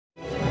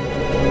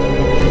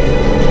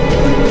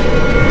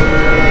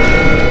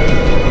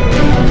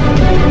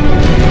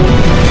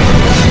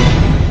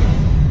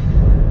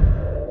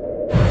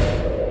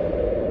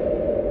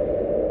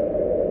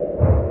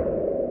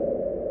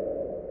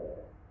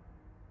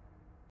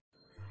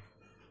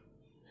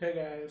Hey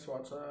guys,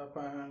 what's up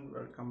and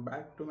welcome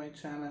back to my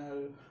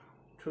channel.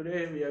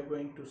 Today we are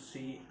going to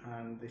see,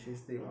 and this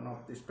is the one of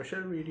the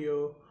special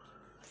video.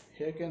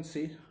 Here you can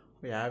see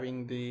we're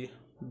having the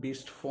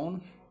beast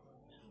phone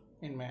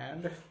in my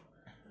hand,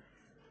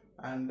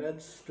 and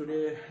that's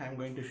today I'm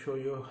going to show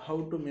you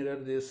how to mirror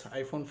this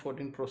iPhone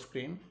 14 Pro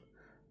screen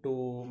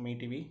to Mi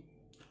TV,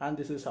 and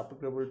this is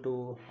applicable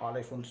to all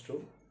iPhones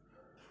too.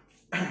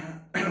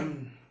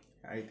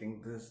 I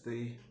think this is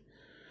the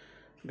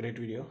great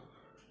video.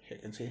 You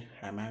can see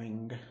I'm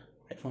having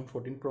iPhone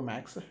 14 Pro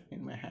Max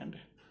in my hand,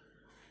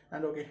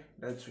 and okay,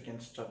 we can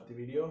start the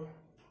video.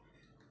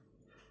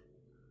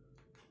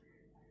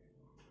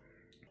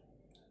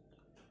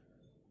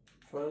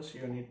 First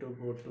you need to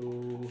go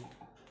to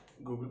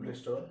Google Play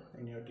Store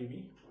in your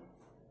TV,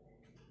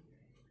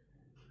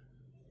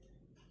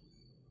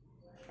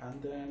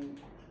 and then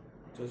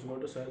just go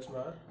to search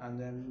bar and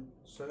then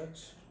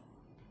search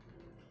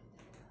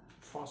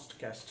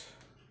Fastcast.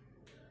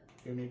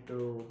 You need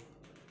to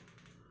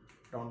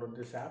download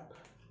this app.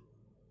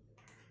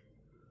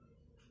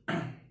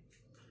 Here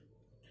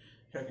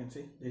you can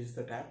see this is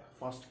the tab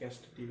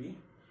Fastcast TV.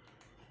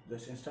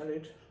 Just install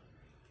it.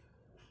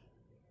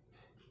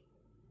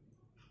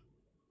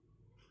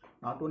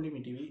 Not only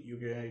Mi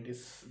TV,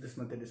 this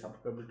method is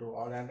applicable to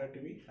all Android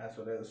TV as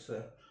well as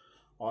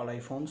all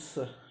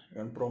iPhones,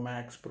 even Pro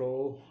Max,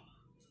 Pro,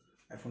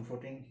 iPhone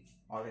 14,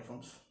 all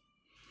iPhones.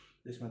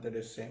 This method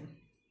is same.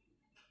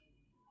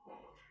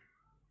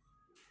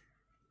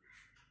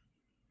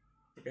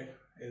 Okay,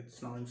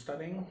 it's now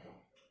installing.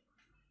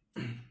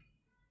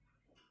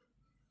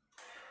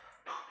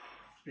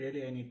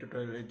 Really, I need to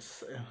tell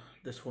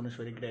this phone is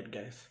very great,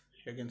 guys.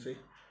 You can see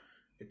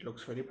it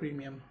looks very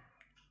premium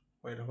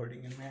while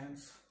holding in my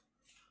hands.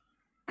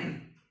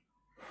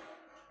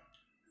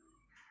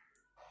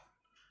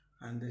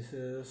 And this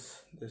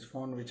is this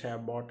phone which I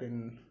have bought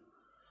in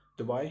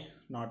Dubai,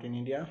 not in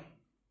India.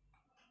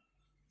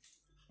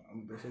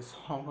 This is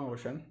Hong Kong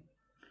version.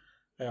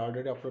 I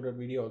already uploaded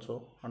video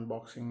also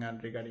unboxing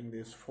and regarding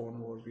this phone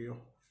overview,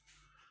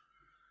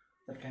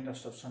 that kind of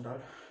stuff and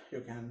all.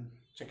 You can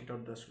check it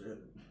out,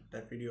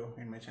 that video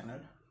in my channel.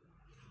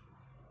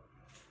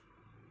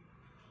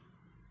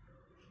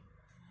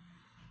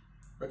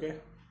 Okay,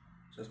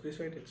 just please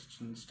wait, it's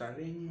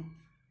installing.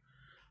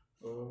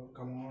 Oh,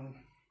 come on.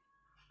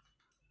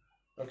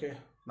 Okay,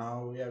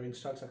 now we have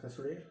installed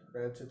successfully.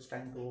 It's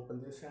time to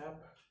open this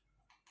app.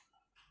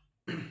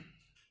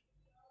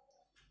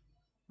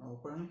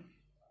 Open.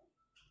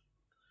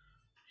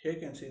 Here you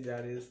can see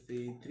there is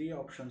the three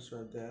options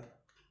were there: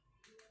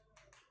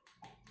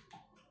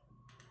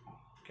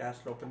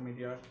 cache, local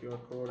media, QR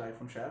code,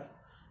 iPhone share.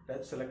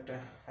 Let's select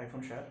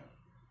iPhone share.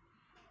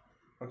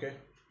 Okay,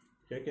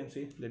 here you can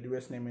see the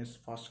device name is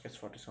Fastcast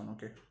 47.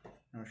 Okay,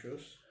 no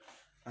issues.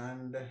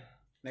 And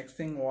next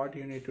thing what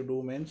you need to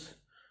do means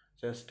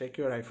just take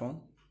your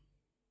iPhone.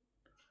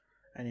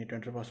 I need to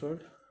enter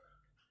password.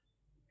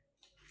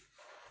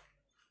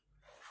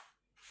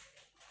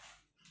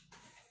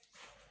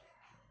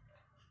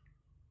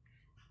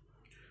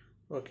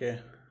 Okay,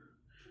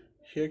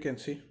 here you can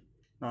see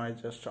now I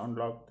just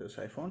unlocked this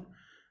iPhone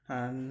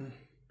and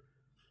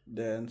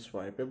then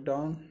swipe it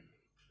down,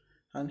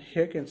 and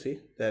here you can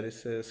see there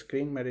is a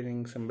screen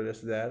mirroring symbol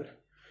is there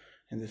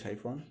in this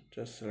iPhone.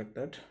 Just select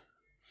that.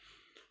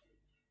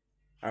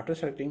 After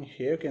selecting,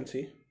 here you can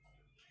see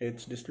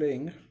it's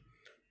displaying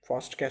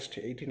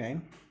Fastcast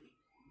 89.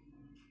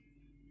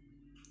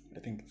 I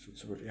think it's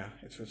visible. Yeah,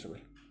 it's visible.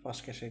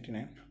 Fastcast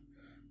 89.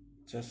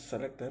 Just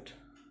select that.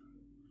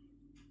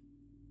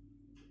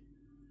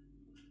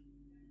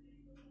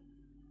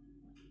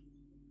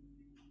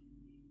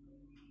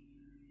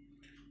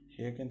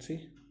 Here you can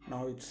see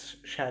now it's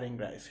sharing,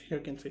 guys. Here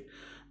you can see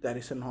there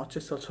is a notch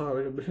is also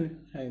available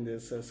in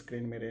this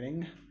screen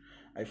mirroring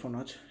iPhone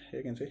notch. Here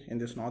you can see in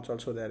this notch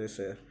also there is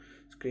a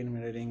screen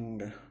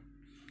mirroring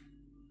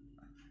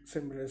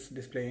symbol is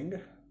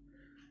displaying,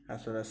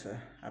 as well as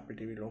Apple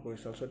TV logo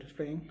is also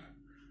displaying.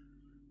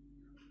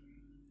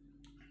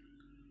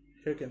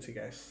 Here you can see,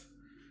 guys,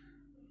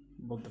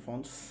 both the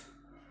phones.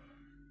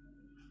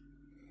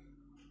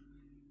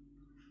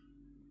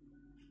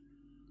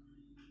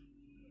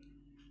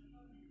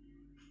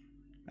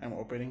 I'm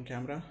opening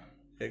camera.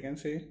 You can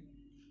see.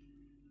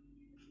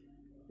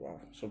 Wow,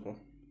 super.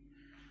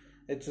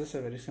 It's just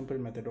a very simple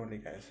method only,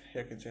 guys.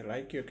 Here you can say,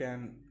 like, you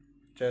can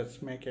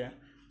just make a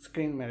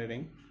screen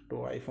mirroring to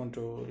iPhone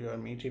to your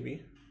Mi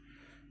TV.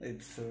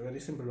 It's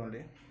very simple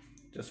only.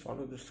 Just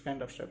follow this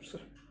kind of steps,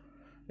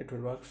 it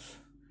will work.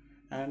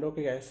 And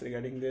okay, guys,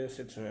 regarding this,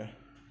 it's a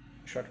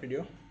short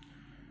video,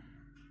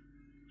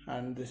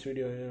 and this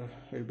video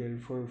will be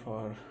helpful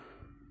for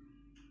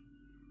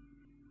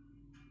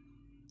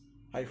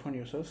iPhone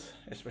users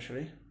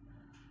especially.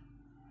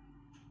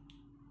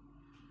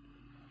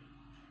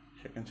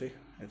 You can see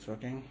it's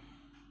working,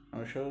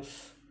 no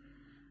issues.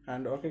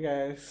 And okay,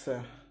 guys,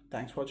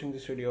 thanks for watching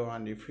this video,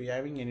 and if you're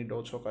having any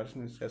doubts or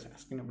questions, just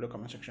ask in the below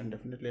comment section.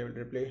 Definitely I will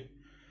reply.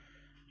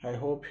 I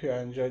hope you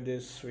enjoyed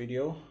this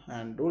video,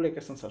 and do like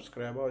us and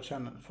subscribe our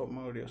channel for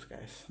more videos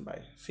guys.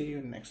 Bye, see you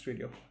in next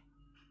video.